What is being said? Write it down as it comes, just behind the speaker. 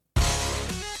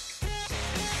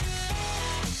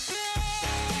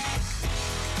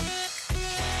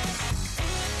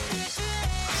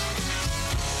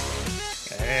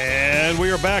we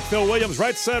are back. Phil Williams,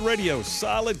 Right Side Radio,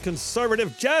 solid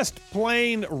conservative, just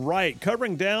plain right,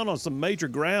 covering down on some major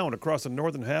ground across the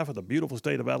northern half of the beautiful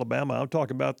state of Alabama. I'm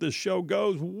talking about this show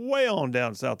goes way on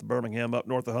down south of Birmingham, up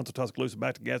north of Huntsville, Tuscaloosa,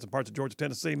 back to Gadsden, parts of Georgia,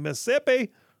 Tennessee,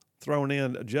 Mississippi, thrown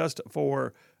in just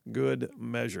for good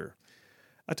measure.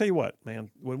 I tell you what, man,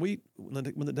 when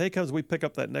the day comes, we pick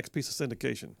up that next piece of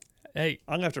syndication. Hey,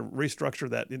 I'm going to have to restructure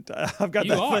that. I've got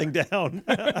that thing down.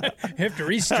 You have to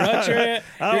restructure it.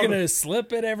 You're going to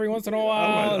slip it every once in a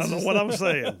while. I don't know what I'm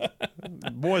saying.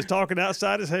 The boy's talking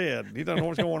outside his head. He doesn't know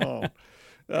what's going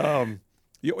on.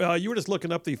 You were just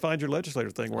looking up the Find Your Legislator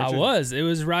thing, weren't you? I was. It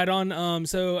was right on.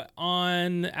 So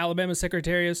on Alabama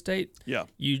Secretary of State, yeah,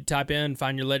 you type in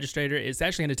Find Your Legislator. It's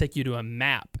actually going to take you to a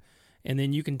map, and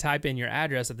then you can type in your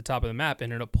address at the top of the map,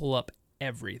 and it'll pull up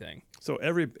everything. So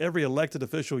every elected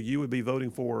official you would be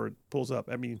voting for pulls up.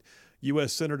 I mean,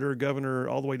 U.S. Senator, Governor,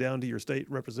 all the way down to your state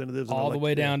representatives. All the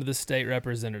way down to the state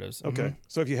representatives. Okay. Mm-hmm.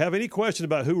 So if you have any question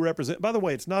about who represent, by the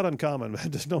way, it's not uncommon.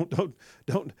 Just don't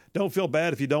feel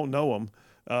bad if you don't know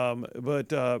them.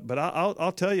 But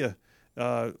I'll tell you,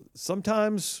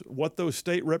 sometimes what those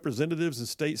state representatives and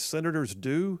state senators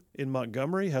do in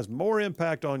Montgomery has more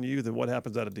impact on you than what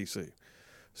happens out of D.C.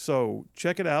 So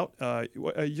check it out. Are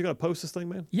you going to post this thing,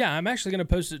 man? Yeah, I'm actually going to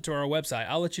post it to our website.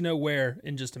 I'll let you know where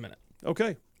in just a minute.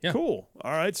 Okay, yeah. Cool.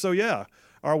 All right, so yeah,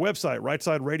 our website,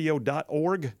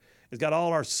 rightsideradio.org, has got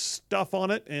all our stuff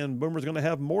on it, and Boomer's going to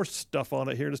have more stuff on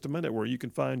it here in just a minute where you can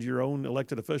find your own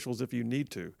elected officials if you need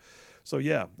to. So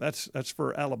yeah, that's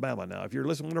for Alabama. Now, if you're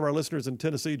one of our listeners in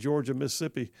Tennessee, Georgia,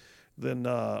 Mississippi, then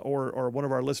or one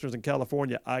of our listeners in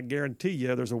California, I guarantee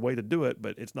you there's a way to do it,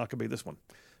 but it's not going to be this one.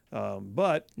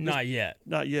 But not yet.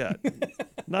 Not yet.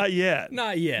 Not yet.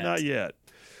 Not yet. Not yet.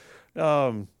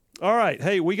 All right.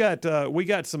 Hey, we got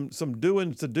some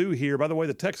doings to do here. By the way,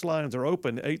 the text lines are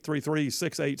open,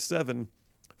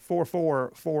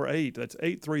 833-687-4448. That's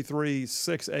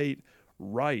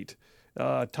 833-68-RIGHT.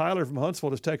 Tyler from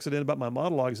Huntsville just texted in about my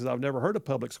monologue. He says, I've never heard of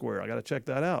Public Square. I got to check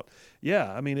that out.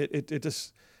 Yeah, I mean, it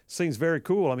just seems very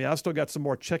cool. I mean, I've still got some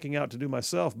more checking out to do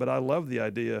myself, but I love the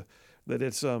idea that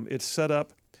it's set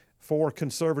up for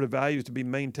conservative values to be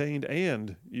maintained,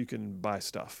 and you can buy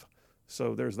stuff.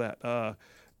 So there's that.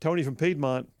 Tony from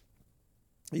Piedmont,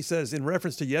 he says, in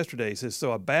reference to yesterday, he says,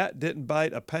 so a bat didn't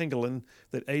bite a pangolin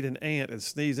that ate an ant and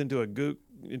sneezed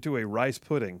into a rice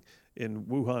pudding in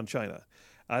Wuhan, China.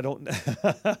 I don't.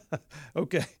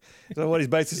 Okay. So what he's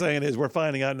basically saying is we're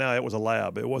finding out now it was a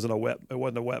lab. It wasn't a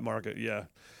wet market. Yeah.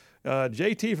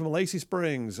 JT from Lacey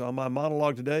Springs on my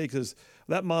monologue today, because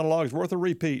that monologue is worth a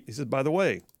repeat. He said, by the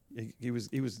way, he was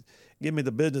giving me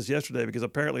the business yesterday because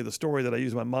apparently the story that I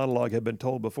used in my monologue had been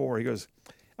told before. He goes,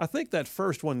 I think that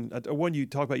first one you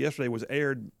talked about yesterday was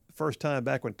aired first time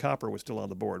back when copper was still on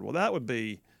the board. Well, that would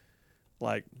be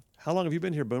like, how long have you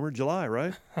been here, Boomer? July,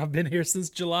 right? I've been here since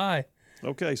July.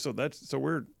 Okay, so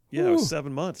we're, it was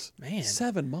 7 months. Man.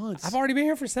 7 months. I've already been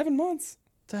here for 7 months.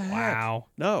 The heck? Wow.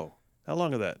 No. How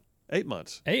long is that? 8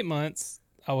 months. 8 months.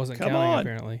 I wasn't Come counting, on.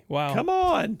 apparently. Wow. Come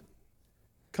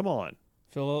on.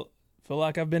 Feel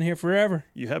like I've been here forever.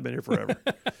 You have been here forever.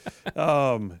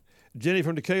 Jenny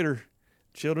from Decatur,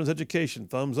 children's education,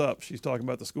 thumbs up. She's talking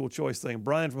about the school choice thing.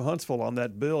 Brian from Huntsville on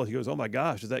that bill, he goes, oh my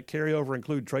gosh, does that carryover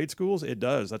include trade schools? It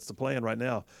does. That's the plan right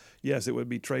now. Yes, it would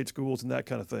be trade schools and that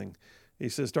kind of thing. He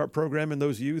says, start programming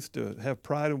those youth to have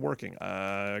pride in working.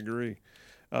 I agree.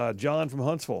 John from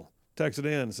Huntsville texted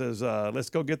in, says, let's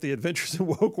go get the Adventures in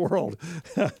Woke World.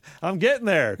 I'm getting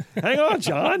there. Hang on,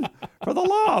 John, for the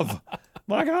love.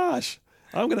 My gosh.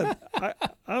 I'm gonna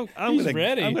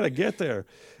get there.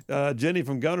 Jenny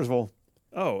from Gunnersville.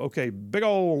 Oh, okay. Big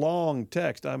old long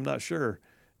text. I'm not sure.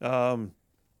 She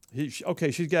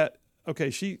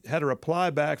had a reply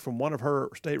back from one of her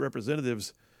state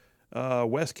representatives,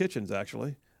 Wes Kitchens,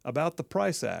 actually, about the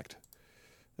Price Act.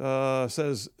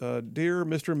 Says, dear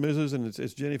Mr. and Mrs., and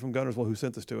it's Jenny from Gunnersville who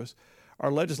sent this to us.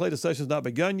 Our legislative session has not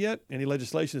begun yet. Any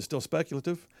legislation is still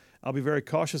speculative. I'll be very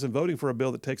cautious in voting for a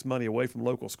bill that takes money away from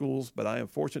local schools, but I am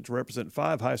fortunate to represent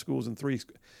 5 high schools and 3.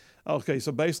 Okay,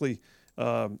 so basically,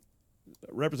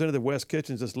 Representative Wes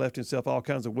Kitchens just left himself all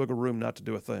kinds of wiggle room not to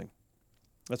do a thing.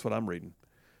 That's what I'm reading.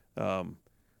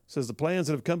 Says the plans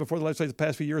that have come before the legislature the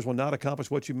past few years will not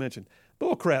accomplish what you mentioned.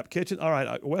 Bull crap, Kitchen. All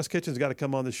right, Wes Kitchens got to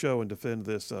come on the show and defend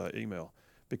this email,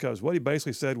 because what he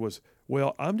basically said was,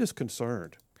 well, I'm just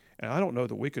concerned, and I don't know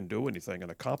that we can do anything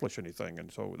and accomplish anything,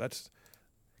 and so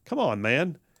come on,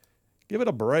 man. Give it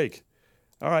a break.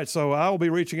 All right, so I will be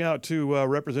reaching out to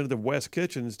Representative Wes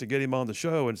Kitchens to get him on the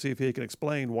show and see if he can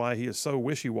explain why he is so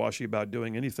wishy-washy about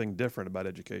doing anything different about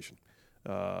education.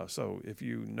 So if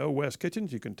you know Wes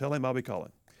Kitchens, you can tell him I'll be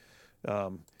calling.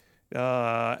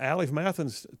 Allie from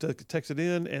Athens texted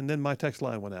in, and then my text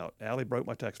line went out. Allie broke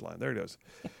my text line. There it is.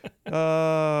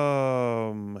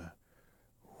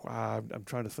 I'm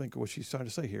trying to think of what she's trying to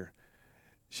say here.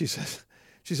 She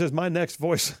says my next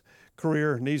voice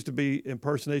career needs to be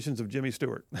impersonations of Jimmy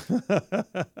Stewart.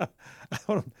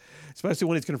 Especially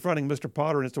when he's confronting Mr.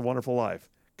 Potter in It's a Wonderful Life.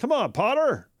 Come on,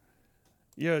 Potter.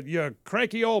 You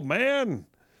cranky old man.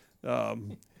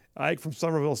 Ike from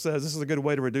Somerville says this is a good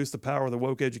way to reduce the power of the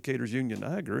woke educators union.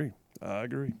 I agree. All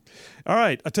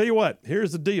right. I tell you what,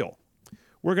 here's the deal.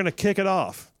 We're going to kick it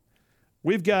off.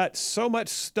 We've got so much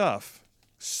stuff,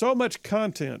 so much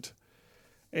content,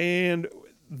 and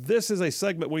this is a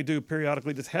segment we do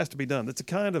periodically. This has to be done. It's a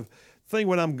kind of thing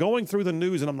when I'm going through the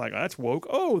news and I'm like, that's woke.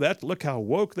 Oh, look how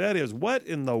woke that is. What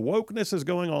in the wokeness is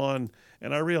going on?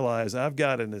 And I realize I've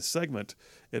got in this segment,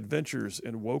 Adventures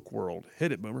in Woke World.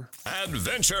 Hit it, Boomer.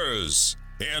 Adventures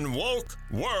in Woke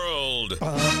World.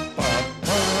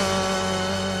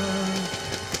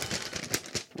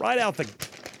 Right out the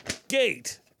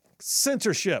gate.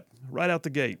 Censorship. Right out the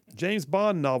gate. James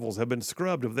Bond novels have been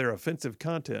scrubbed of their offensive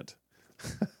content.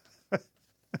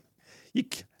 You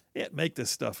can't make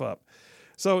this stuff up.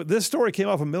 So this story came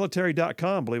off of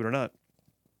military.com, believe it or not.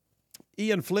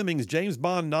 Ian Fleming's James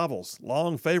Bond novels,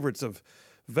 long favorites of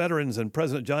veterans and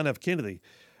President John F. Kennedy,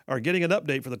 are getting an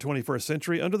update for the 21st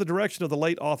century under the direction of the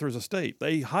late author's estate.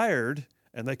 They hired,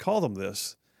 and they call them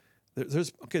this,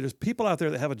 there's people out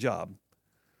there that have a job.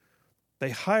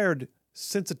 They hired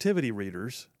sensitivity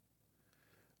readers.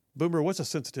 Boomer, what's a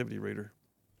sensitivity reader?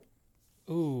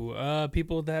 Ooh,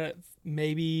 people that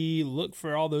maybe look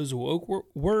for all those woke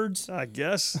words. I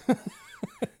guess.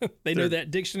 They know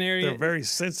that dictionary. They're very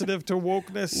sensitive to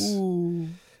wokeness. Ooh.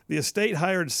 The estate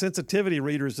hired sensitivity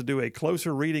readers to do a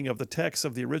closer reading of the text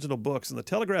of the original books, and the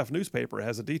Telegraph newspaper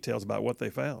has the details about what they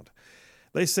found.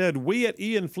 They said, we at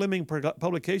Ian Fleming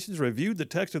Publications reviewed the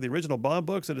text of the original Bond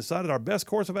books and decided our best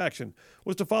course of action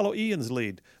was to follow Ian's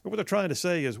lead. But what they're trying to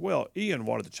say is, well, Ian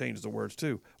wanted to change the words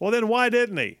too. Well, then why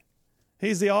didn't he?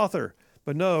 He's the author.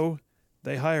 But no,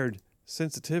 they hired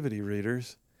sensitivity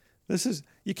readers.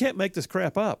 You can't make this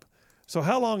crap up. So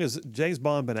how long has James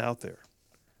Bond been out there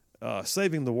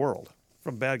saving the world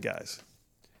from bad guys?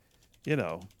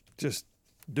 Just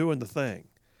doing the thing.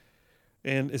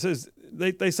 And it says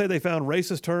they say they found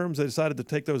racist terms. They decided to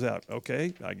take those out.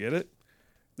 Okay, I get it.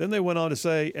 Then they went on to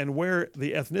say, and where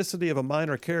the ethnicity of a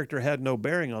minor character had no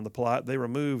bearing on the plot, they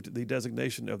removed the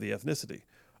designation of the ethnicity.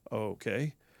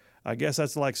 Okay. I guess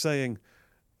that's like saying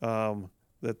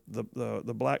that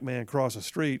the black man crossed the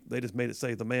street. They just made it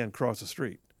say the man crossed the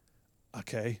street.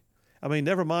 Okay. I mean,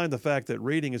 never mind the fact that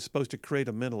reading is supposed to create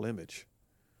a mental image.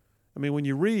 I mean, when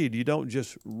you read, you don't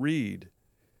just read.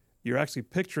 You're actually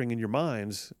picturing in your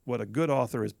minds what a good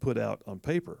author has put out on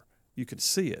paper. You can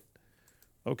see it.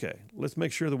 Okay, let's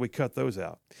make sure that we cut those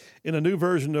out. In a new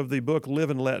version of the book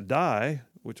Live and Let Die,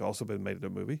 which also been made into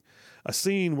a movie, a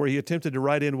scene where he attempted to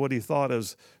write in what he thought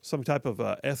as some type of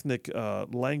ethnic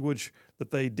language,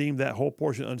 that they deemed that whole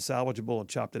portion unsalvageable and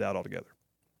chopped it out altogether.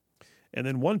 And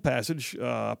then one passage,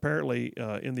 apparently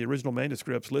in the original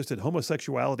manuscripts, listed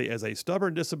homosexuality as a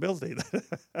stubborn disability.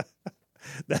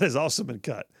 That has also been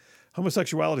cut.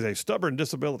 Homosexuality is a stubborn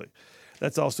disability.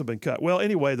 That's also been cut. Well,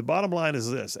 anyway, the bottom line is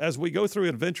this. As we go through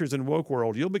Adventures in Woke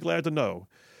World, you'll be glad to know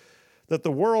that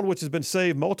the world, which has been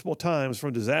saved multiple times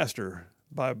from disaster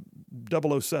by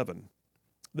 007,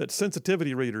 that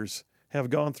sensitivity readers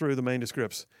have gone through the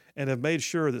manuscripts and have made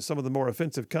sure that some of the more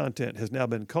offensive content has now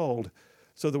been culled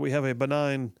so that we have a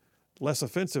benign, less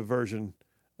offensive version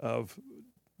of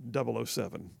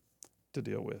 007 to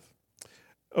deal with.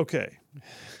 Okay.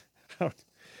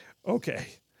 Okay.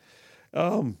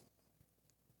 Gosh,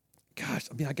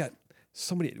 I mean, I got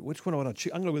so many. Which one do I want to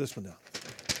choose? I'm going to go with this one now.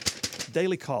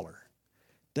 Daily Caller.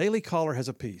 Daily Caller has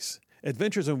a piece.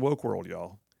 Adventures in Woke World,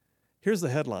 y'all. Here's the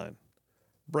headline.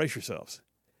 Brace yourselves.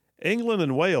 England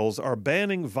and Wales are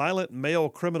banning violent male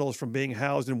criminals from being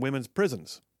housed in women's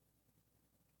prisons.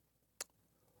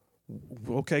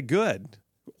 Okay, good.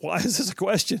 Why is this a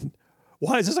question?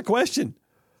 Why is this a question?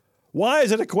 Why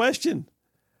is it a question?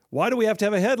 Why do we have to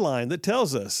have a headline that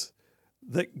tells us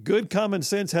that good common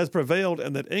sense has prevailed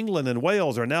and that England and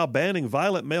Wales are now banning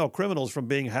violent male criminals from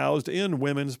being housed in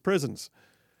women's prisons?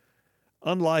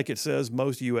 Unlike, it says,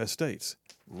 most U.S. states.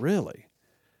 Really?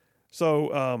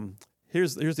 So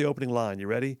here's the opening line. You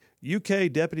ready?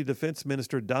 UK Deputy Defense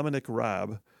Minister Dominic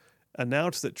Raab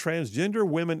announced that transgender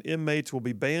women inmates will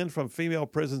be banned from female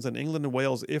prisons in England and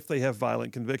Wales if they have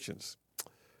violent convictions.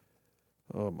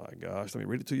 Oh, my gosh. Let me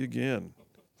read it to you again.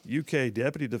 UK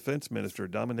Deputy Defense Minister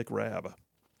Dominic Raab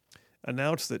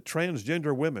announced that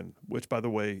transgender women, which, by the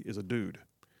way, is a dude,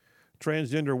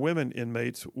 transgender women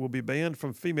inmates will be banned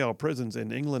from female prisons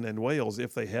in England and Wales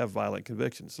if they have violent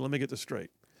convictions. So let me get this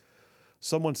straight.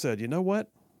 Someone said, you know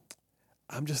what?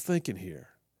 I'm just thinking here,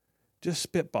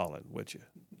 just spitballing with you,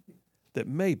 that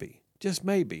maybe, just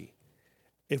maybe,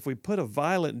 if we put a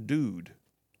violent dude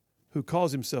who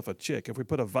calls himself a chick, if we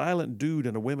put a violent dude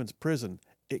in a women's prison,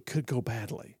 it could go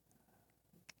badly.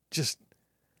 Just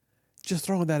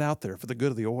throwing that out there for the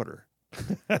good of the order.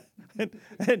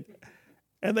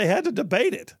 And they had to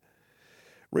debate it.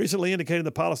 Recently indicated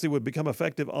the policy would become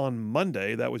effective on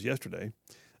Monday, that was yesterday,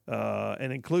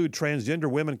 and include transgender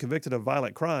women convicted of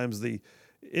violent crimes. The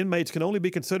inmates can only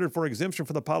be considered for exemption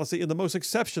from the policy in the most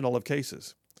exceptional of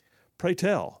cases. Pray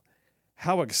tell,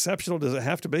 how exceptional does it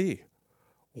have to be?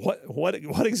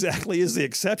 What exactly is the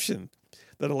exception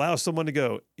that allows someone to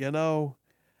go, you know,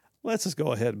 let's just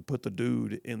go ahead and put the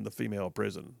dude in the female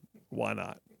prison? Why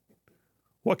not?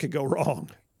 What could go wrong?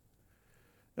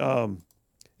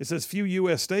 It says few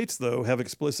U.S. states, though, have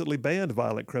explicitly banned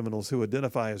violent criminals who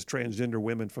identify as transgender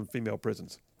women from female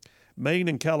prisons. Maine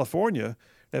and California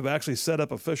have actually set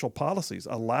up official policies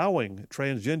allowing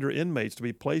transgender inmates to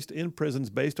be placed in prisons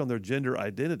based on their gender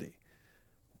identity.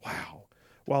 Wow.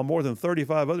 While more than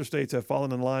 35 other states have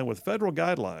fallen in line with federal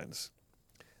guidelines,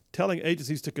 telling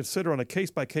agencies to consider on a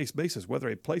case-by-case basis whether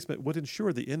a placement would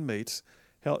ensure the inmates'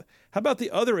 health. How about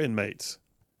the other inmates?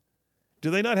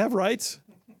 Do they not have rights?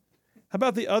 How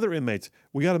about the other inmates?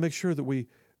 We got to make sure that we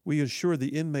ensure the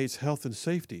inmates' health and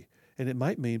safety, and it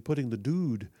might mean putting the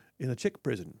dude in a chick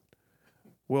prison.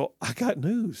 Well, I got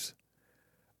news.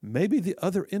 Maybe the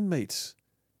other inmates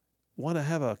want to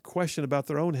have a question about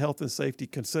their own health and safety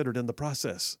considered in the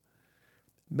process.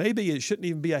 Maybe it shouldn't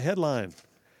even be a headline.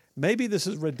 Maybe this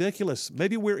is ridiculous.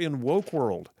 Maybe we're in woke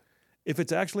world. If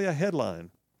it's actually a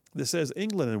headline that says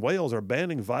England and Wales are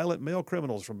banning violent male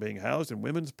criminals from being housed in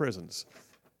women's prisons,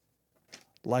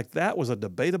 like that was a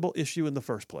debatable issue in the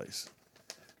first place.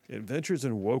 Adventures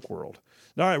in woke world.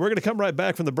 All right, we're going to come right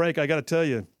back from the break. I got to tell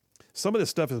you, some of this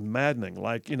stuff is maddening.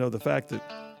 Like, you know, the fact that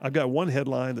I've got one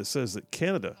headline that says that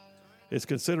Canada is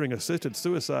considering assisted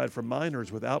suicide for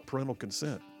minors without parental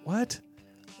consent. What?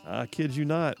 I kid you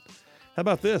not. How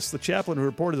about this? The chaplain who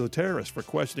reported to the terrorist for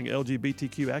questioning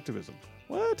LGBTQ activism.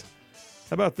 What?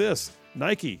 How about this?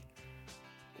 Nike,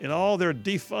 in all their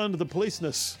defund the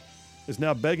policeness, is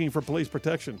now begging for police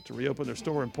protection to reopen their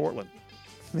store in Portland.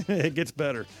 It gets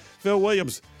better. Phil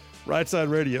Williams, Right Side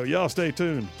Radio. Y'all stay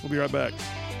tuned. We'll be right back.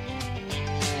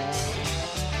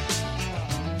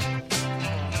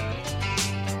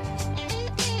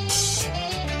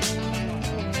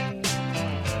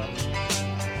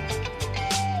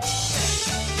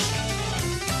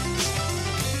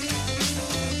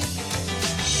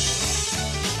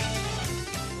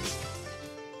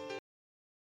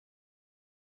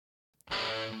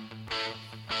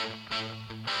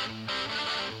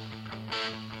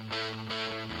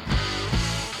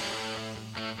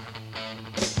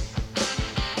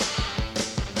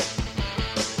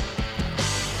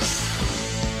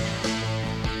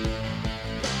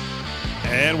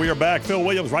 And we are back. Phil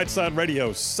Williams, Right Side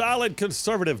Radio. Solid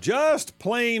conservative, just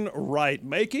plain right.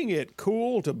 Making it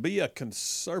cool to be a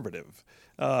conservative.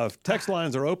 Text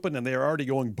lines are open, and they are already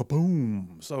going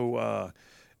ba-boom. So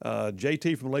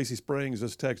JT from Lacey Springs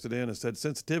just texted in and said,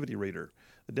 sensitivity reader.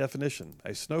 The definition,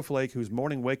 a snowflake whose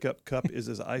morning wake-up cup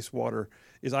is ice water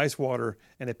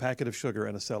and a packet of sugar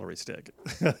and a celery stick.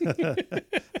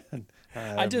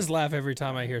 I just laugh every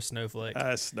time I hear snowflake.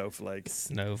 Snowflake.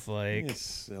 Snowflake. It's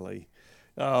silly.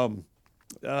 What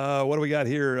do we got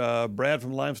here? Brad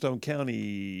from Limestone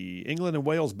County. England and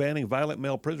Wales banning violent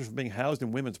male prisoners from being housed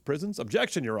in women's prisons.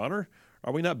 Objection, Your Honor.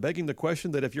 Are we not begging the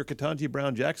question that if you're Ketanji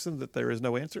Brown Jackson, that there is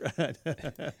no answer?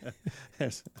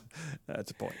 That's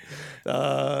a point.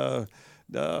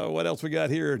 What else we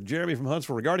got here? Jeremy from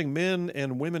Huntsville. Regarding men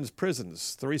and women's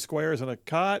prisons, 3 squares and a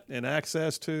cot and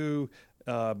access to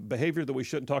behavior that we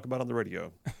shouldn't talk about on the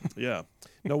radio. Yeah.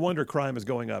 No wonder crime is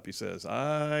going up, he says.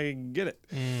 I get it.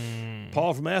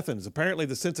 Paul from Athens. Apparently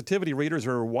the sensitivity readers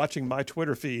are watching my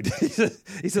Twitter feed.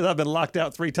 He said, I've been locked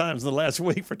out 3 times in the last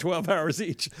week for 12 hours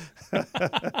each.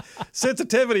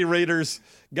 Sensitivity readers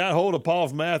got hold of Paul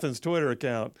from Athens' Twitter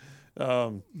account.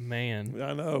 Man.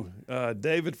 I know.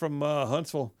 David from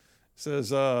Huntsville says,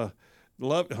 he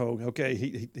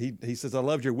says, I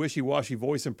loved your wishy-washy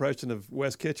voice impression of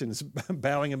Wes Kitchens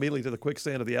bowing immediately to the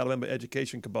quicksand of the Alabama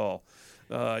education cabal.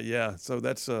 Yeah, so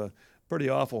that's pretty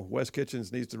awful. Wes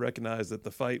Kitchens needs to recognize that the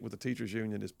fight with the teachers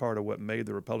union is part of what made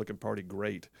the Republican Party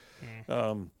great.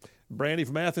 Brandy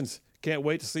from Athens, can't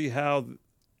wait to see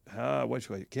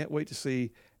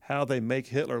how they make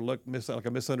Hitler look like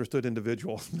a misunderstood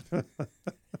individual.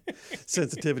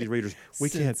 Sensitivity readers. We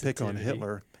can't pick on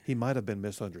Hitler. He might have been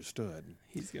misunderstood.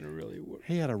 He's going to really work.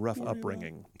 He had a rough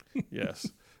upbringing.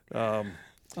 Yes.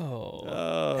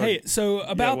 Hey, so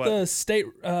about the state,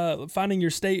 finding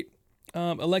your state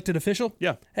elected official.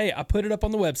 Yeah. Hey, I put it up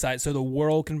on the website so the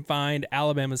world can find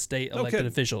Alabama state elected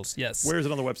officials. Yes. Where is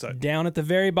it on the website? Down at the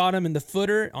very bottom in the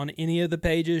footer on any of the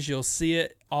pages, you'll see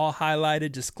it all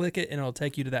highlighted. Just click it and it'll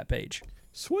take you to that page.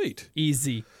 Sweet.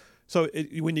 Easy. So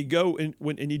when you go and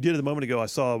you did it a moment ago, I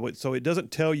saw. So it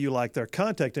doesn't tell you like their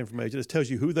contact information. It tells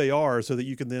you who they are, so that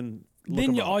you can then.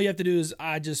 All you have to do is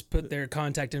I just put their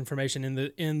contact information in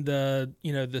the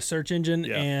the search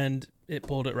engine, and it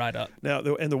pulled it right up. Now,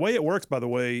 the way it works, by the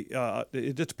way,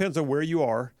 it just depends on where you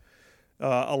are.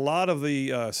 A lot of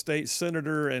the state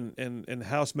senator and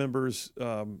House members,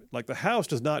 like the House,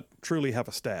 does not truly have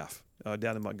a staff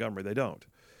down in Montgomery. They don't.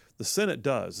 The Senate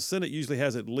does. The Senate usually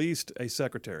has at least a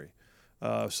secretary.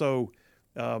 So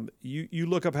you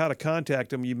look up how to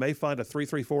contact them. You may find a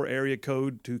 334 area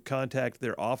code to contact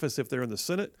their office if they're in the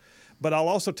Senate. But I'll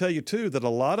also tell you too that a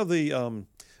lot of the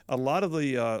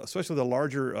especially the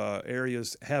larger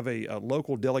areas have a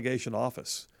local delegation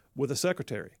office with a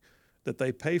secretary that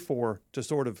they pay for to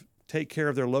sort of take care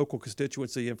of their local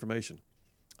constituency information.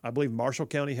 I believe Marshall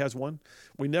County has one.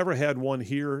 We never had one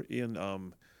here in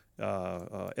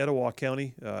Etowah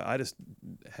County. I just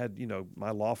had,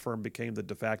 my law firm became the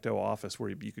de facto office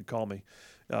where you could call me.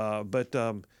 But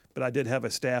I did have a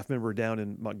staff member down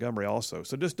in Montgomery also.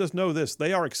 So just know this,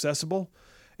 they are accessible.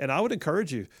 And I would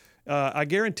encourage you, I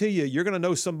guarantee you're going to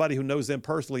know somebody who knows them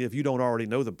personally if you don't already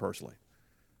know them personally.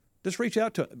 Just reach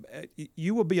out to them.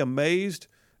 You will be amazed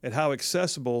at how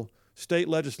accessible state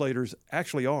legislators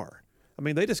actually are. I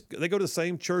mean, they go to the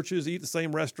same churches, eat the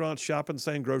same restaurants, shop in the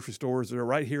same grocery stores. They're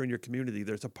right here in your community.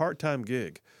 There's a part-time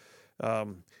gig. We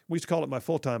used to call it my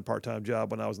full-time part-time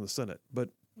job when I was in the Senate. But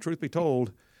truth be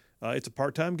told, it's a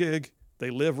part-time gig.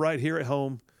 They live right here at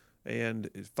home, and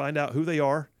find out who they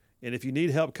are. And if you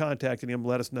need help contacting them,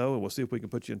 let us know, and we'll see if we can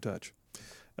put you in touch.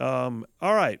 All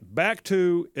right, back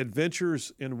to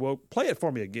Adventures in Woke. Play it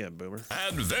for me again, Boomer.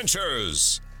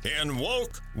 Adventures in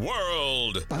Woke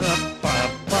World.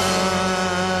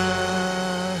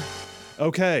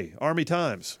 Okay, Army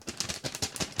Times.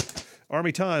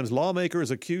 Army Times, lawmakers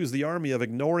accuse the Army of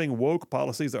ignoring woke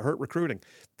policies that hurt recruiting.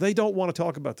 They don't want to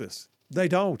talk about this. They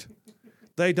don't.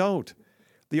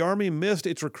 The Army missed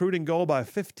its recruiting goal by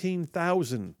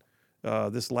 15,000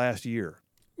 this last year.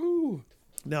 Ooh.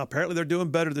 Now, apparently they're doing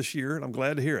better this year, and I'm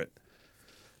glad to hear it.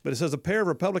 But it says a pair of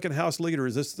Republican House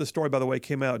leaders, this story, by the way,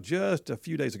 came out just a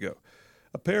few days ago.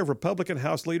 A pair of Republican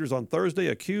House leaders on Thursday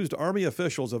accused Army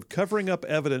officials of covering up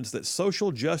evidence that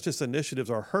social justice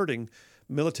initiatives are hurting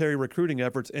military recruiting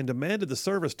efforts and demanded the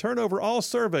service turn over all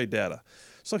survey data.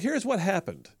 So here's what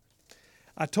happened.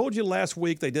 I told you last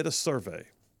week they did a survey.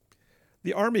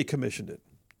 The Army commissioned it.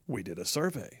 We did a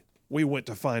survey. We went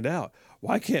to find out.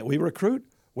 Why can't we recruit?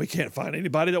 We can't find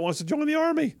anybody that wants to join the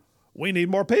Army. We need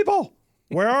more people.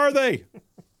 Where are they?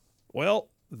 Well,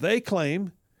 they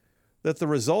claim that the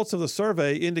results of the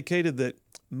survey indicated that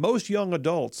most young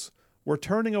adults were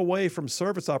turning away from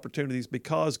service opportunities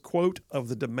because, quote, of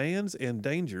the demands and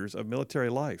dangers of military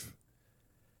life.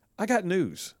 I got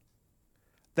news.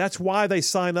 That's why they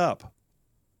sign up.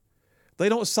 They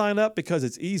don't sign up because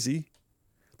it's easy.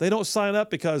 They don't sign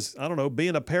up because,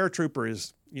 being a paratrooper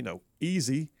is,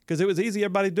 easy. Because it was easy,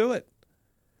 everybody do it.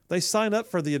 They sign up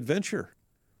for the adventure.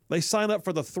 They sign up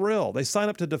for the thrill. They sign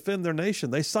up to defend their nation.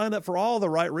 They sign up for all the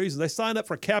right reasons. They sign up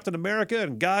for Captain America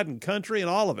and God and country and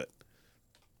all of it.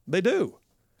 They do.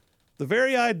 The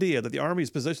very idea that the Army's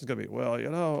position is going to be,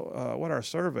 what our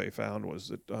survey found was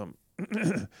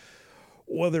that,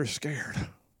 they're scared.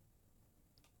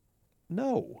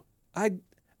 No, I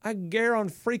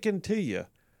guarantee you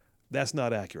that's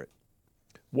not accurate.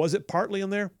 Was it partly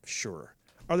in there? Sure.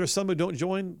 Are there some who don't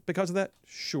join because of that?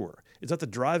 Sure. Is that the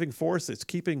driving force that's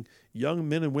keeping young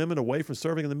men and women away from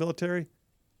serving in the military?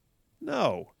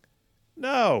 No.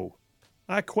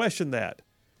 I question that.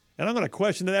 And I'm going to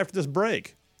question it after this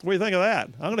break. What do you think of that?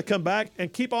 I'm going to come back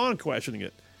and keep on questioning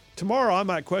it. Tomorrow I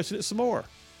might question it some more.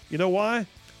 You know why?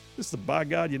 This is the by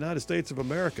God United States of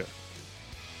America.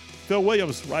 Phil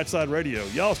Williams, Right Side Radio.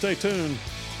 Y'all stay tuned.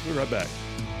 We'll be right back.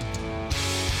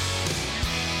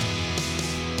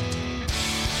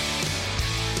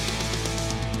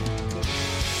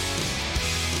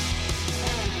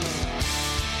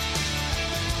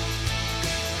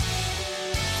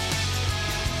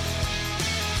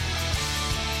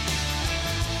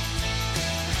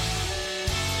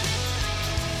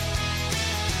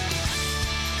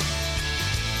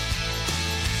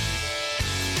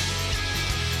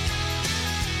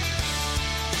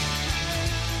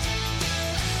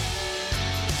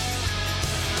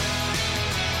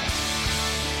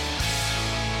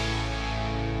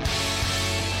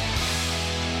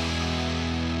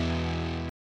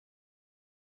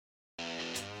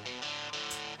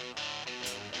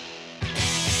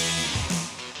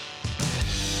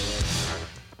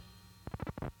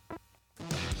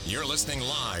 You're listening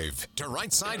live to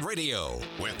Right Side Radio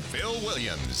with Phil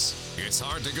Williams. It's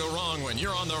hard to go wrong when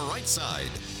you're on the right side.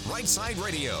 Right Side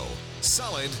Radio.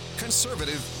 Solid,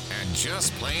 conservative, and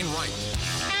just plain right.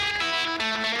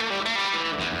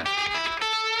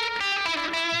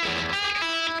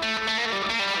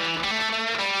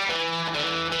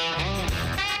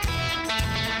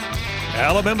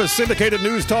 Alabama's syndicated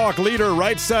news talk leader,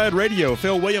 Right Side Radio.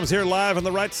 Phil Williams here live in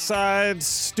the Right Side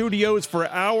studios for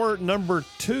hour number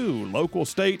 2. Local,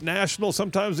 state, national,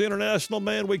 sometimes international.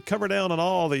 Man, we cover down on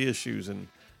all the issues. And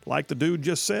like the dude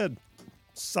just said,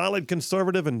 solid,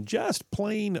 conservative, and just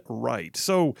plain right.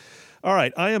 So, all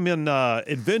right, I am in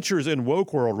Adventures in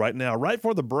Woke World right now. Right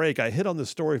before the break, I hit on this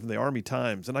story from the Army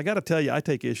Times. And I got to tell you, I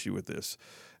take issue with this.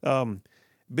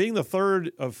 Being the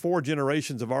third of 4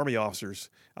 generations of Army officers,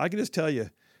 I can just tell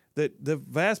you that the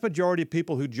vast majority of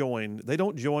people who join, they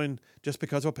don't join just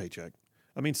because of a paycheck.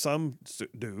 I mean, some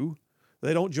do.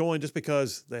 They don't join just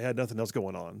because they had nothing else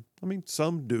going on. I mean,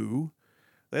 some do.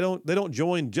 They don't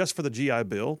join just for the GI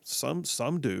Bill. Some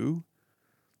do.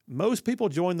 Most people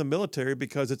join the military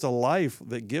because it's a life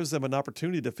that gives them an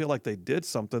opportunity to feel like they did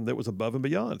something that was above and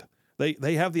beyond.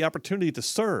 They have the opportunity to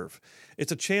serve.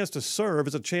 It's a chance to serve.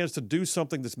 It's a chance to do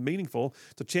something that's meaningful.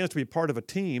 It's a chance to be part of a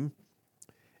team.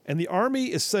 And the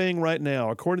Army is saying right now,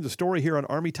 according to the story here on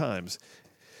Army Times,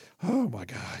 oh my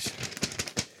gosh,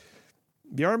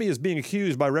 the Army is being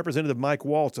accused by Representative Mike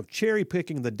Waltz of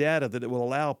cherry-picking the data that it will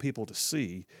allow people to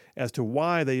see as to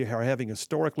why they are having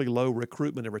historically low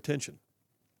recruitment and retention.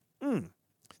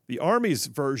 The Army's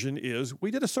version is,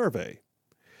 we did a survey.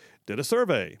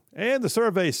 And the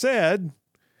survey said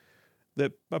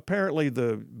that apparently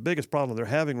the biggest problem they're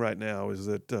having right now is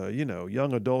that,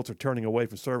 young adults are turning away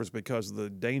from service because of the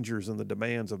dangers and the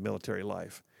demands of military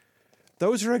life.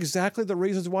 Those are exactly the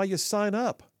reasons why you sign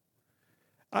up.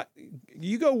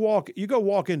 You go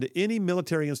walk into any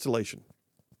military installation.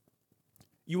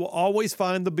 You will always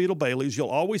find the Beetle Baileys. You'll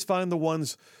always find the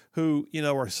ones who,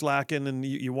 are slacking and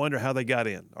you wonder how they got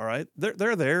in, all right?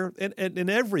 They're there. In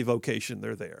every vocation,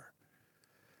 they're there.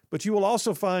 But you will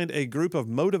also find a group of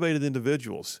motivated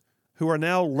individuals who are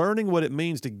now learning what it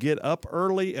means to get up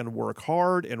early and work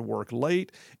hard and work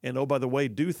late and, oh, by the way,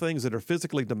 do things that are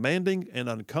physically demanding and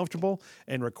uncomfortable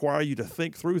and require you to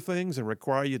think through things and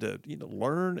require you to,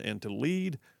 learn and to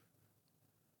lead.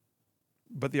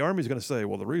 But the Army's going to say,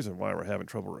 well, the reason why we're having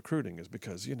trouble recruiting is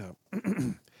because,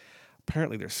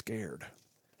 apparently they're scared.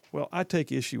 Well, I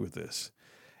take issue with this.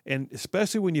 And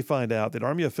especially when you find out that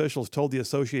Army officials told the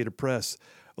Associated Press,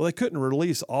 well, they couldn't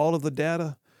release all of the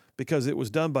data because it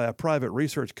was done by a private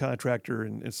research contractor,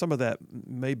 and some of that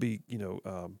may be,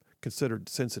 considered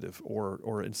sensitive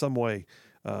or in some way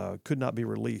could not be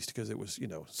released because it was,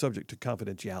 subject to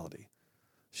confidentiality.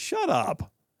 Shut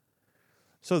up.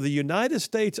 So the United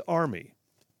States Army,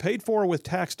 paid for with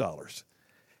tax dollars,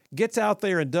 gets out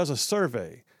there and does a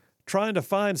survey trying to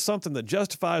find something that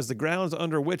justifies the grounds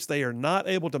under which they are not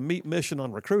able to meet mission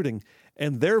on recruiting.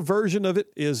 And their version of it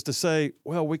is to say,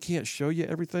 well, we can't show you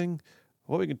everything.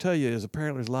 What we can tell you is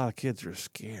apparently there's a lot of kids that are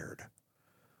scared.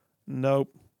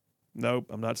 Nope,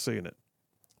 I'm not seeing it.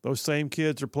 Those same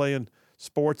kids are playing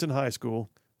sports in high school.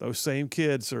 Those same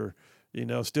kids are,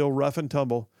 still rough and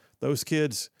tumble. Those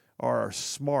kids are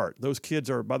smart. Those kids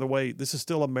are, by the way, this is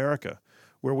still America,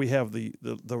 where we have the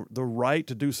right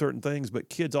to do certain things, but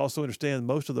kids also understand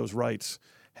most of those rights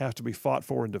have to be fought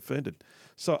for and defended.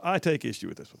 So I take issue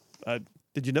with this one.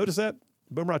 Did you notice that?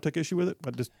 Boomer, I took issue with it?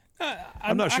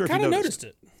 I'm not sure if you noticed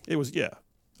it. It was, yeah.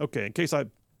 Okay, in case I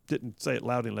didn't say it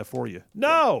loud enough for you.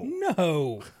 No!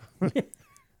 No.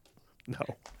 No.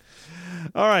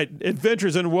 All right,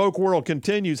 Adventures in Woke World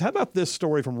continues. How about this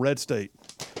story from Red State?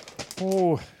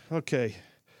 Oh, okay.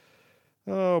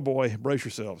 Oh, boy, brace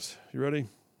yourselves. You ready?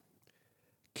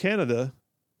 Canada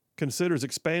considers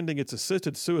expanding its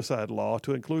assisted suicide law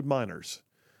to include minors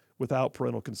without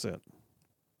parental consent.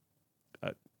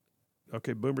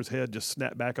 Okay, Boomer's head just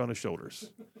snapped back on his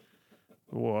shoulders.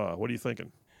 Whoa, what are you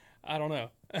thinking? I don't know.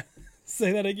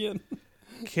 Say that again.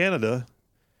 Canada,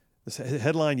 this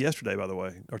headline yesterday, by the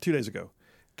way, or 2 days ago.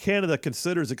 Canada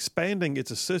considers expanding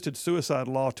its assisted suicide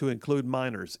law to include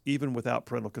minors, even without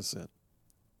parental consent.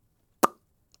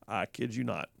 I kid you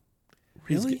not.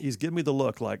 Really? He's giving me the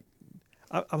look like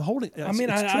I'm holding.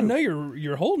 I know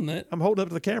you're holding it. I'm holding it up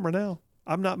to the camera now.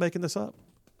 I'm not making this up.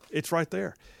 It's right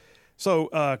there.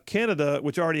 So Canada,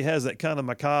 which already has that kind of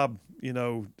macabre,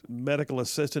 medical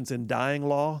assistance in dying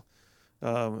law,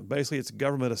 basically it's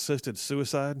government-assisted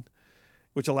suicide,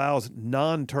 which allows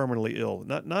non-terminally ill,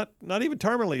 not even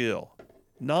terminally ill,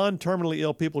 non-terminally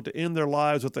ill people to end their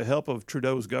lives with the help of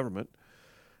Trudeau's government.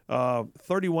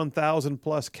 31,000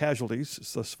 plus casualties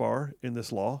thus far in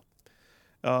this law.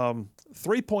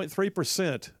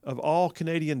 3.3% of all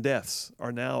Canadian deaths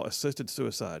are now assisted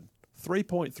suicide.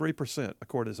 3.3%,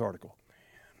 according to this article.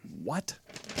 What?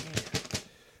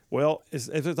 Well, if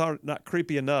it's not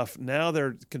creepy enough, now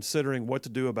they're considering what to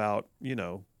do about,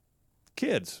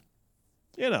 kids.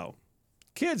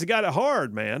 Kids got it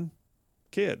hard, man.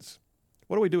 Kids.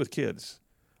 What do we do with kids?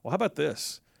 Well, how about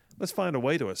this? Let's find a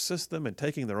way to assist them in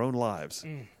taking their own lives.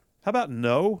 How about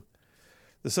no?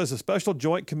 This says a special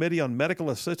joint committee on medical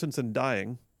assistance in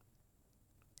dying.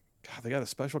 God, they got a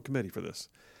special committee for this.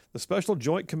 The Special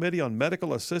Joint Committee on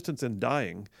Medical Assistance in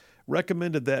Dying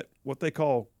recommended that what they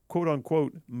call, quote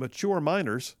unquote, mature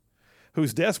minors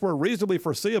whose deaths were reasonably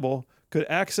foreseeable could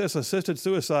access assisted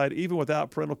suicide even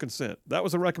without parental consent. That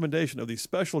was a recommendation of the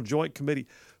Special Joint Committee.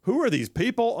 Who are these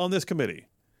people on this committee?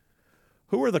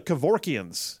 Who are the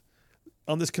Kevorkians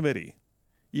on this committee?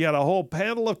 You got a whole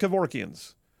panel of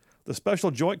Kevorkians. The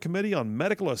Special Joint Committee on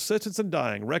Medical Assistance in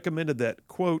Dying recommended that,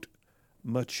 quote,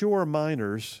 mature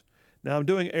minors, now I'm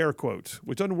doing air quotes,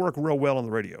 which doesn't work real well on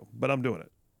the radio, but I'm doing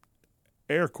it.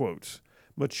 Air quotes.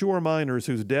 Mature minors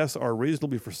whose deaths are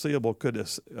reasonably foreseeable could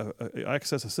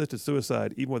access assisted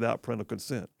suicide even without parental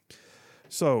consent.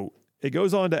 So it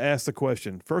goes on to ask the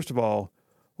question, first of all,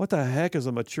 what the heck is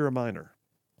a mature minor?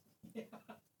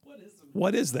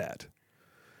 What is that?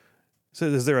 So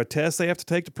is there a test they have to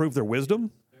take to prove their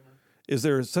wisdom? Is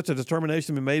there such a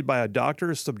determination to be made by a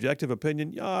doctor's subjective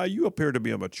opinion? Yeah, you appear to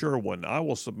be a mature one. I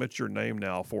will submit your name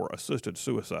now for assisted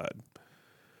suicide.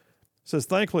 Says,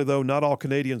 thankfully, though, not all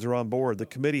Canadians are on board. The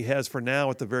committee has, for now,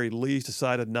 at the very least,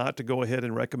 decided not to go ahead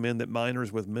and recommend that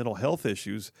minors with mental health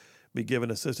issues be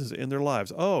given assistance in their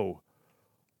lives. Oh,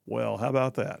 well, how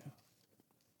about that?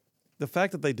 The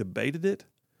fact that they debated it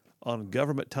on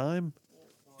government time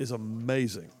is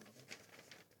amazing.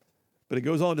 But it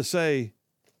goes on to say,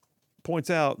 points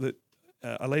out that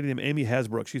a lady named Amy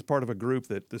Hasbrook, she's part of a group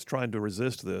that's trying to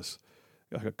resist this.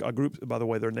 A group, by the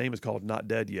way, their name is called Not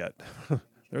Dead Yet.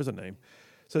 There's a name.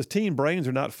 It says teen brains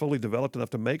are not fully developed enough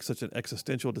to make such an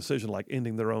existential decision like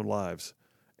ending their own lives.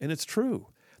 And it's true.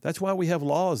 That's why we have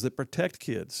laws that protect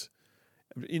kids.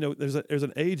 There's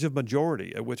an age of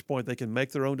majority at which point they can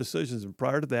make their own decisions. And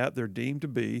prior to that, they're deemed to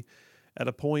be at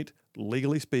a point,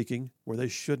 legally speaking, where they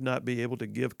should not be able to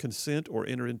give consent or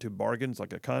enter into bargains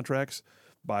like contracts,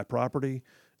 buy property,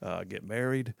 get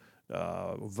married,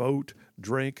 vote,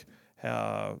 drink,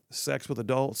 sex with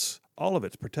adults. All of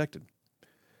it's protected.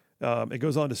 It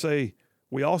goes on to say,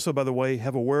 we also, by the way,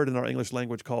 have a word in our English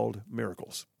language called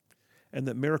miracles, and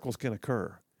that miracles can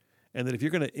occur. And that if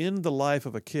you're going to end the life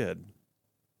of a kid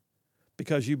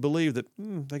because you believe that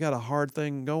they got a hard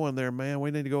thing going there, man,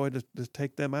 we need to go ahead and just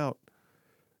take them out.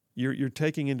 You're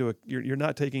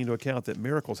not taking into account that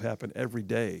miracles happen every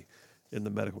day in the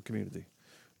medical community.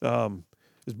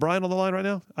 Is Brian on the line right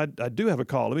now? I do have a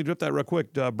call. Let me drip that real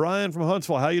quick. Brian from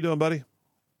Huntsville, how you doing, buddy?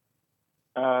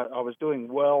 I was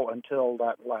doing well until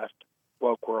that last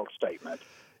woke world statement.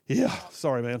 Yeah,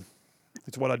 sorry, man.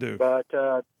 It's what I do. But,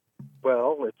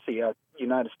 let's see.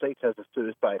 United States has a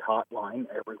suicide hotline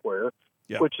everywhere,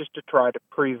 which is to try to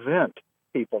prevent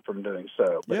people from doing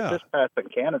so. But if this passed in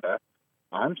Canada,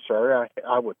 I'm sorry,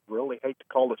 I would really hate to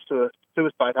call the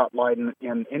suicide hotline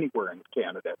in anywhere in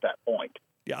Canada at that point.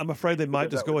 Yeah, I'm afraid they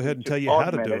might just go ahead and tell you how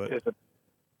to do it.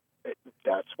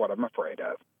 That's what I'm afraid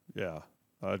of. Yeah,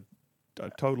 I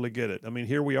totally get it. I mean,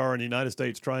 here we are in the United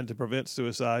States trying to prevent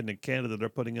suicide, and in Canada they're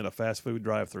putting in a fast food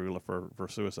drive-through for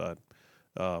suicide.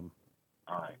 All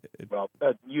right.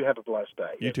 You have a blessed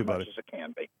day. You too, buddy. As much as it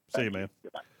can be. See you, man.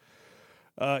 Goodbye.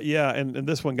 And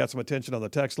this one got some attention on the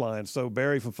text line. So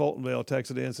Barry from Fultonville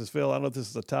texted in and says, Phil, I don't know if this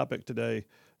is a topic today.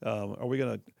 Are we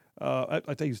going to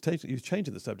I think he's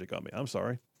changing the subject on me. I'm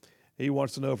sorry. He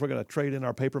wants to know if we're going to trade in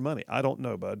our paper money. I don't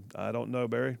know, bud. I don't know,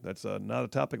 Barry. That's not a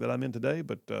topic that I'm in today,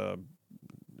 but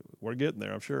we're getting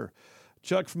there, I'm sure.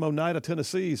 Chuck from Oneida,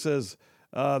 Tennessee says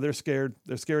they're scared.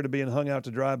 They're scared of being hung out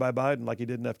to dry by Biden like he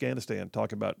did in Afghanistan.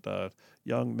 Talk about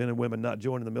young men and women not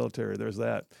joining the military. There's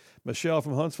that. Michelle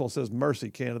from Huntsville says, mercy,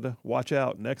 Canada. Watch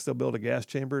out. Next, they'll build a gas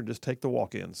chamber and just take the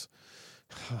walk-ins.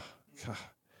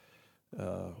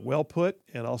 Well put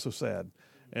and also sad.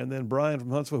 And then Brian from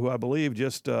Huntsville, who I believe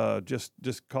just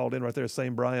called in right there,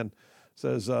 same Brian,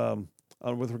 says,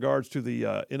 with regards to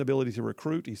the inability to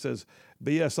recruit, he says,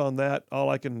 BS on that. All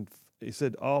I can say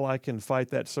to fight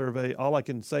that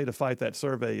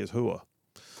survey is hua.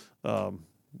 I'm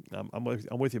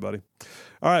with you, buddy.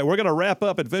 All right, we're going to wrap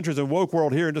up Adventures in Woke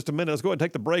World here in just a minute. Let's go ahead and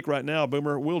take the break right now,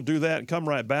 Boomer. We'll do that and come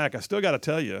right back. I still got to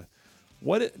tell you,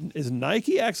 is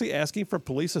Nike actually asking for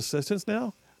police assistance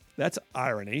now? That's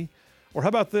irony. Or how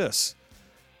about this?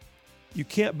 You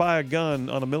can't buy a gun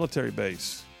on a military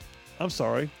base. I'm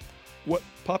sorry. What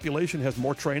population has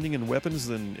more training and weapons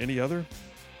than any other?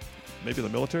 Maybe the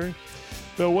military?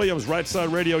 Phil Williams, Right Side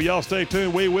Radio. Y'all stay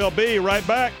tuned. We will be right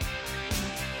back.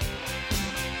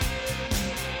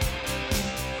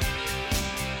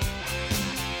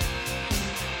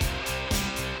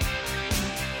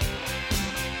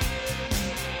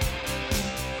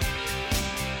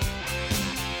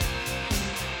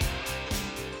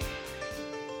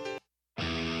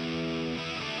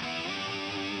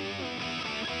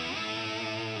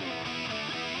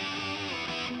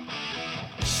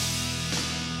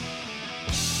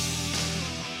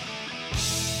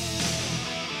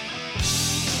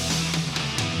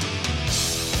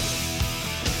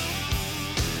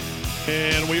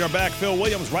 And we are back. Phil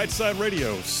Williams, Right Side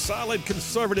Radio. Solid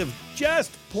conservative, just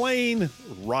plain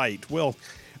right. Well,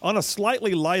 on a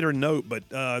slightly lighter note, but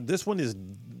this one is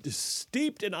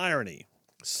steeped in irony.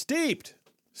 Steeped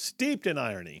in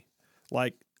irony.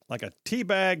 Like a tea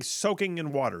bag soaking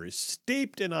in water is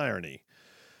steeped in irony.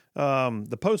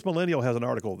 The Post Millennial has an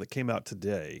article that came out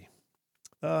today.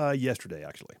 Yesterday,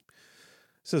 actually.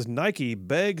 It says Nike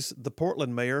begs the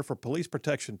Portland mayor for police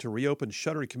protection to reopen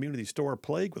shuttered community store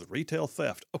plagued with retail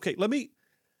theft. Okay, let me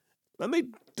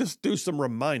just do some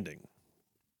reminding.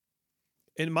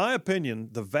 In my opinion,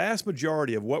 the vast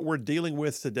majority of what we're dealing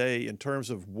with today in terms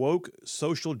of woke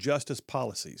social justice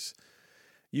policies,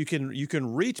 you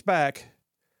can reach back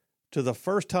to the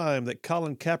first time that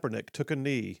Colin Kaepernick took a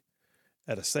knee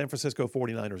at a San Francisco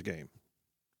 49ers game.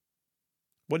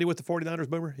 Wasn't he with the 49ers,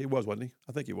 Boomer? He was, wasn't he?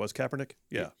 I think he was. Kaepernick?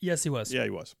 Yeah. Yes, he was. Yeah, he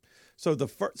was. So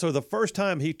the first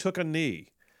time he took a knee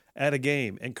at a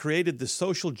game and created the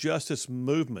social justice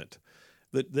movement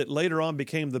that later on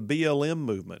became the BLM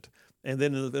movement, and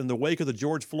then in the wake of the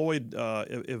George Floyd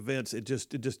events, it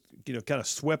just kind of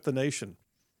swept the nation.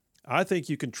 I think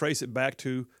you can trace it back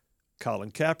to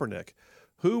Colin Kaepernick,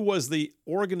 who was the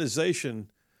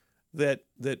organization that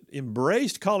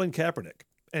embraced Colin Kaepernick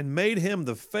and made him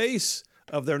the face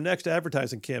of their next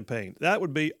advertising campaign. That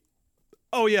would be,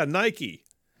 Nike.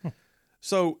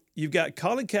 So you've got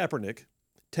Colin Kaepernick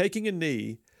taking a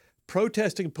knee,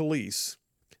 protesting police.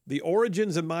 The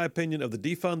origins, in my opinion, of the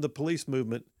defund the police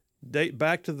movement date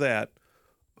back to that.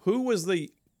 Who was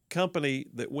the company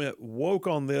that went woke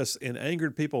on this and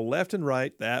angered people left and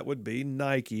right? That would be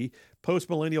Nike.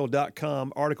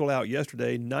 Postmillennial.com article out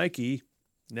yesterday. Nike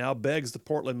now begs the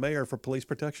Portland mayor for police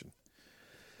protection.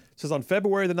 It says on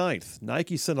February the 9th,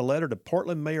 Nike sent a letter to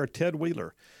Portland Mayor Ted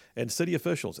Wheeler and city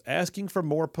officials asking for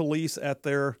more police at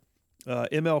their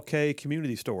MLK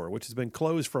community store, which has been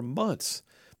closed for months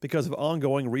because of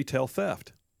ongoing retail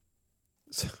theft.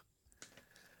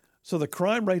 So the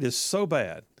crime rate is so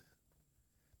bad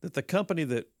that the company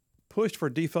that pushed for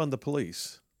defund the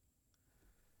police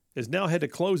has now had to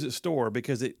close its store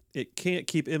because it can't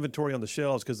keep inventory on the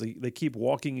shelves because they keep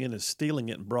walking in and stealing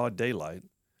it in broad daylight.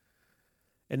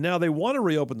 And now they want to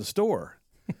reopen the store,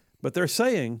 but they're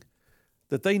saying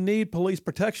that they need police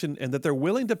protection and that they're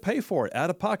willing to pay for it out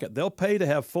of pocket. They'll pay to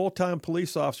have full-time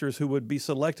police officers who would be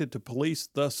selected to police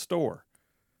the store.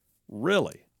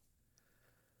 Really?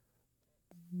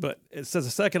 But it says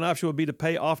the second option would be to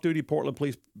pay off-duty Portland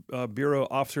Police Bureau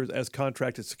officers as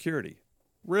contracted security.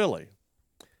 Really?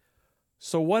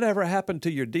 So whatever happened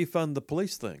to your defund the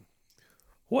police thing?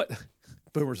 What?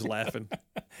 Boomer's laughing.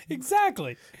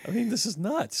 Exactly. I mean, this is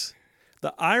nuts.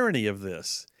 The irony of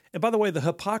this. And by the way, the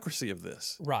hypocrisy of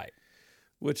this. Right.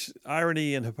 Which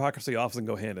irony and hypocrisy often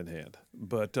go hand in hand.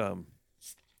 But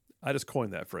I just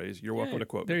coined that phrase. You're welcome to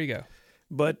quote me. There you go.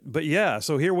 But yeah,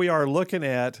 so here we are looking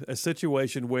at a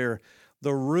situation where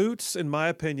the roots, in my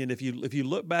opinion, if you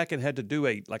look back and had to do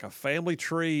a family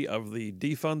tree of the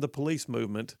defund the police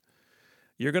movement,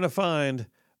 you're going to find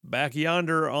back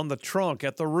yonder on the trunk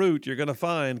at the root, you're going to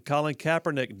find Colin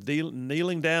Kaepernick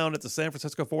kneeling down at the San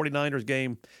Francisco 49ers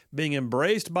game, being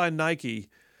embraced by Nike.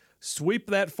 Sweep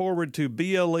that forward to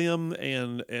BLM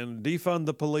and defund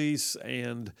the police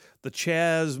and the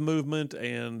Chaz movement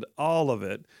and all of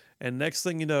it. And next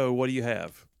thing you know, what do you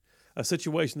have? A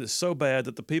situation that's so bad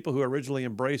that the people who originally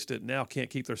embraced it now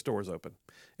can't keep their stores open,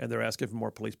 and they're asking for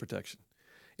more police protection.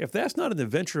 If that's not an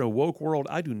adventure in a woke world,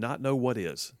 I do not know what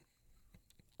is.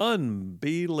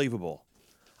 Unbelievable.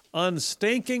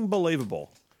 Unstinking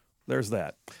believable. There's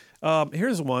that.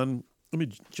 Here's one. Let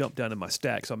me jump down in my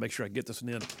stack so I'll make sure I get this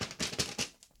one in.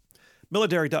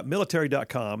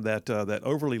 Military.com, that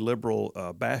overly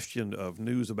liberal bastion of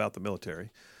news about the military,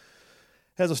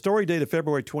 has a story dated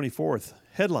February 24th.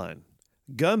 Headline,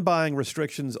 gun buying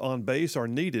restrictions on base are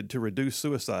needed to reduce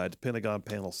suicides, Pentagon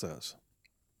panel says.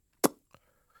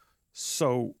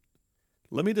 So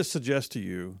let me just suggest to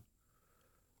you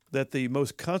that the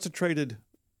most concentrated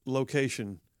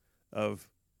location of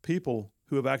people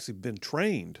who have actually been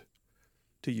trained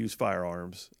to use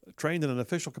firearms, trained in an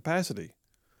official capacity,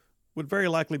 would very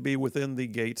likely be within the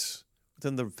gates,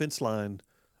 within the fence line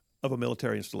of a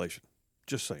military installation.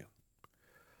 Just saying.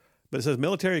 But it says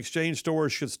military exchange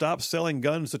stores should stop selling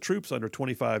guns to troops under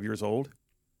 25 years old.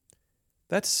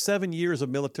 That's 7 years of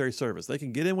military service. They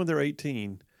can get in when they're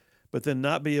 18, but then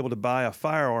not be able to buy a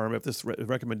firearm if this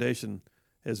recommendation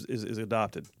is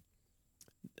adopted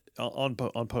on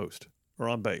post or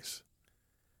on base.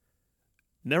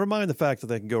 Never mind the fact that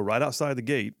they can go right outside the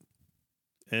gate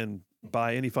and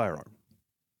buy any firearm.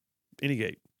 Any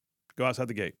gate. Go outside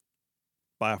the gate.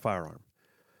 Buy a firearm.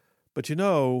 But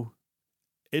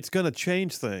it's going to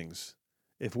change things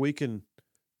if we can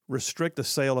restrict the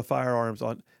sale of firearms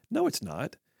on... No, it's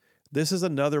not. This is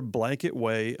another blanket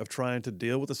way of trying to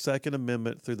deal with the Second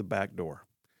Amendment through the back door.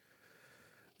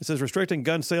 It says restricting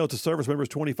gun sales to service members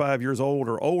 25 years old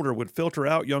or older would filter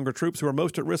out younger troops who are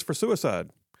most at risk for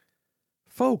suicide.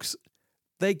 Folks,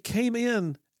 they came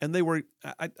in and they were,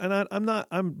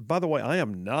 by the way, I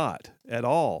am not at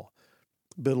all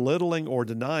belittling or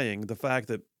denying the fact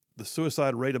that the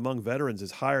suicide rate among veterans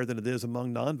is higher than it is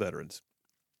among non-veterans.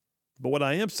 But what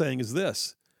I am saying is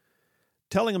this: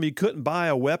 telling them you couldn't buy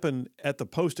a weapon at the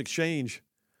post exchange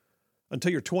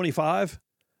until you're 25,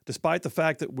 despite the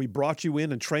fact that we brought you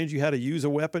in and trained you how to use a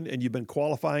weapon and you've been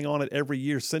qualifying on it every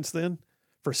year since then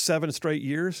for 7 straight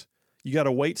years. You got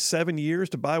to wait 7 years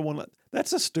to buy one.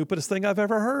 That's the stupidest thing I've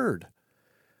ever heard.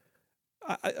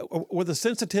 Were the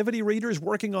sensitivity readers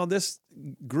working on this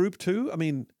group too? I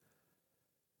mean,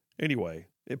 anyway,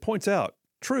 it points out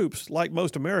troops, like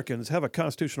most Americans, have a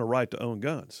constitutional right to own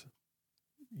guns.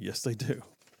 Yes, they do.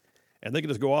 And they can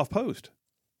just go off post.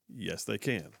 Yes, they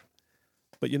can.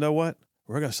 But you know what?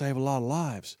 We're going to save a lot of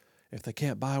lives if they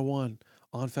can't buy one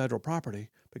on federal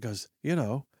property because,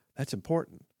 that's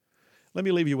important. Let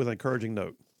me leave you with an encouraging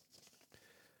note.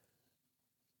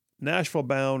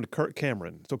 Nashville-bound Kirk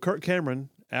Cameron. So Kirk Cameron,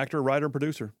 actor, writer, and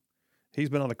producer, he's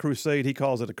been on a crusade. He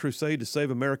calls it a crusade to save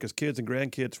America's kids and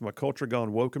grandkids from a culture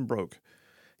gone woke and broke.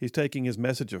 He's taking his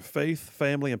message of faith,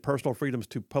 family, and personal freedoms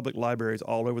to public libraries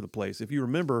all over the place. If you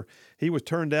remember, he was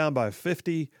turned down by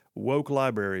 50 woke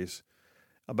libraries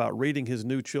about reading his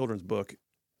new children's book.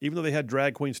 Even though they had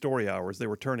drag queen story hours, they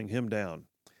were turning him down.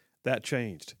 That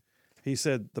changed. He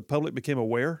said the public became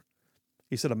aware.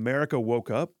 He said America woke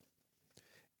up.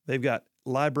 They've got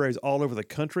libraries all over the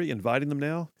country inviting them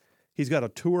now. He's got a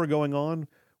tour going on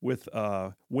with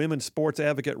women's sports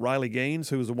advocate Riley Gaines,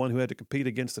 who was the one who had to compete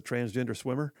against the transgender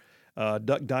swimmer,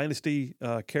 Duck Dynasty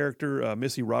character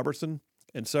Missy Robertson,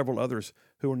 and several others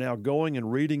who are now going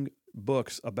and reading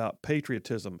books about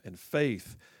patriotism and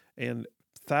faith, and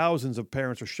thousands of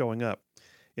parents are showing up.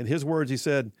 In his words, he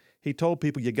said, he told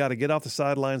people, you got to get off the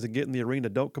sidelines and get in the arena.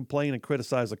 Don't complain and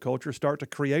criticize the culture. Start to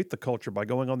create the culture by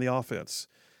going on the offense.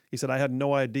 He said, I had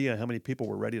no idea how many people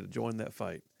were ready to join that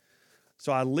fight.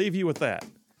 So I leave you with that.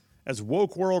 As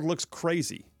woke world looks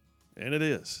crazy, and it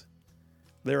is,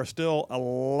 there are still a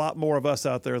lot more of us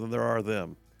out there than there are of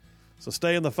them. So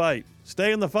stay in the fight.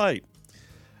 Stay in the fight.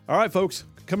 All right, folks,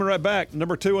 coming right back.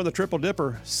 Number 2 on the Triple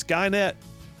Dipper, Skynet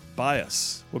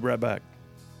Bias. We'll be right back.